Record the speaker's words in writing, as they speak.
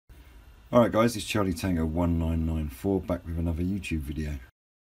Alright guys, it's Charlie Tango 1994 back with another YouTube video.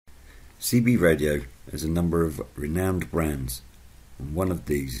 CB Radio has a number of renowned brands, and one of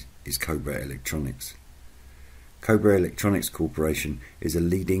these is Cobra Electronics. Cobra Electronics Corporation is a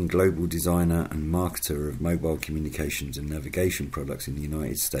leading global designer and marketer of mobile communications and navigation products in the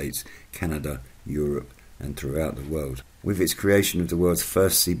United States, Canada, Europe and throughout the world. With its creation of the world's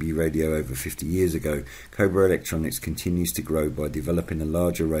first CB radio over 50 years ago, Cobra Electronics continues to grow by developing a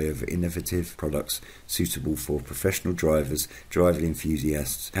large array of innovative products suitable for professional drivers, driver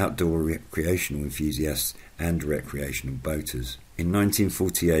enthusiasts, outdoor recreational enthusiasts and recreational boaters. In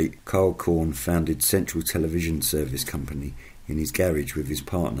 1948, Carl Korn founded Central Television Service Company in his garage with his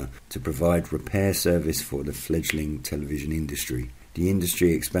partner to provide repair service for the fledgling television industry. The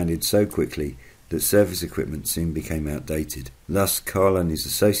industry expanded so quickly that service equipment soon became outdated. Thus, Carl and his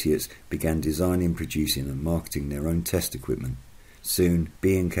associates began designing, producing and marketing their own test equipment. Soon,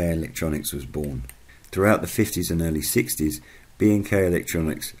 B&K Electronics was born. Throughout the 50s and early 60s, B&K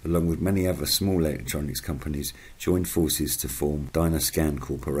Electronics, along with many other small electronics companies, joined forces to form Dynascan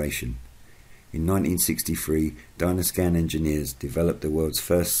Corporation. In 1963, Dynascan engineers developed the world's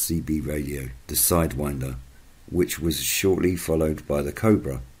first CB radio, the Sidewinder, which was shortly followed by the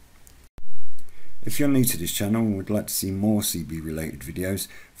Cobra. If you're new to this channel and would like to see more CB related videos,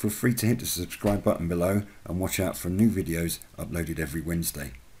 feel free to hit the subscribe button below and watch out for new videos uploaded every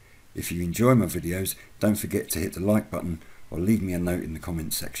Wednesday. If you enjoy my videos, don't forget to hit the like button or leave me a note in the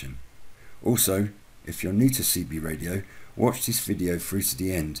comments section. Also, if you're new to CB Radio, watch this video through to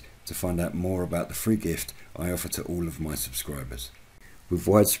the end to find out more about the free gift I offer to all of my subscribers. With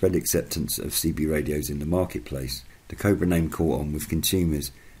widespread acceptance of CB radios in the marketplace, the Cobra name caught on with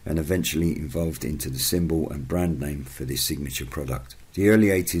consumers and eventually evolved into the symbol and brand name for this signature product. The early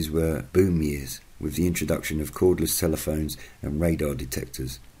 80s were boom years, with the introduction of cordless telephones and radar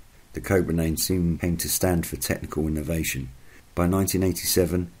detectors. The Cobra name soon came to stand for technical innovation. By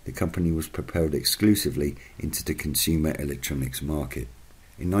 1987, the company was propelled exclusively into the consumer electronics market.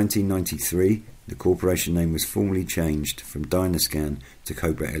 In 1993, the corporation name was formally changed from Dynascan to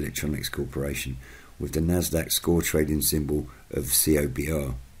Cobra Electronics Corporation, with the Nasdaq score trading symbol of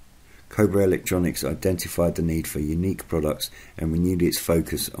COBR. Cobra Electronics identified the need for unique products and renewed its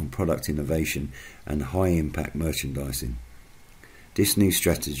focus on product innovation and high-impact merchandising. This new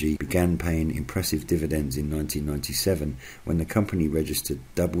strategy began paying impressive dividends in 1997 when the company registered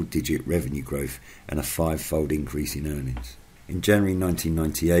double-digit revenue growth and a five-fold increase in earnings. In January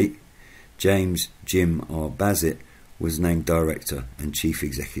 1998, James Jim R. Bassett was named Director and Chief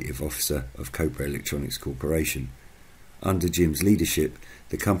Executive Officer of Cobra Electronics Corporation. Under Jim's leadership,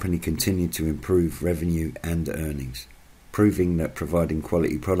 the company continued to improve revenue and earnings, proving that providing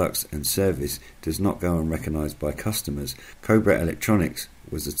quality products and service does not go unrecognized by customers. Cobra Electronics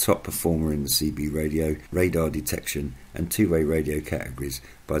was the top performer in the CB radio, radar detection and two-way radio categories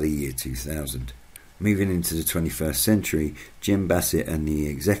by the year 2000. Moving into the 21st century, Jim Bassett and the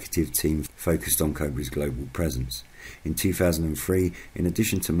executive team focused on Cobra's global presence. In 2003, in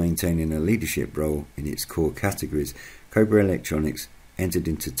addition to maintaining a leadership role in its core categories, Cobra Electronics entered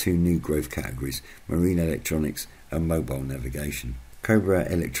into two new growth categories, marine electronics and mobile navigation.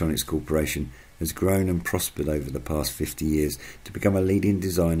 Cobra Electronics Corporation has grown and prospered over the past 50 years to become a leading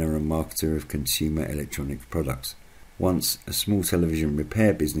designer and marketer of consumer electronic products. Once a small television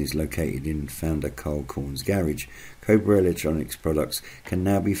repair business located in founder Carl Korn's garage, Cobra Electronics products can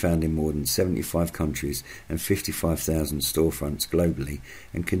now be found in more than 75 countries and 55,000 storefronts globally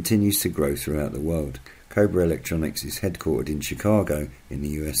and continues to grow throughout the world. Cobra Electronics is headquartered in Chicago in the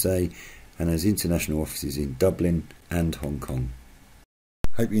USA and has international offices in Dublin and Hong Kong.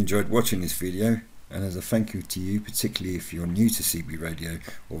 Hope you enjoyed watching this video, and as a thank you to you, particularly if you're new to CB Radio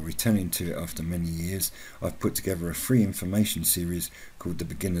or returning to it after many years, I've put together a free information series called The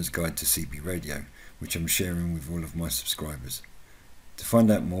Beginner's Guide to CB Radio, which I'm sharing with all of my subscribers. To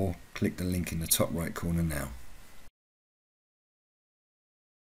find out more, click the link in the top right corner now.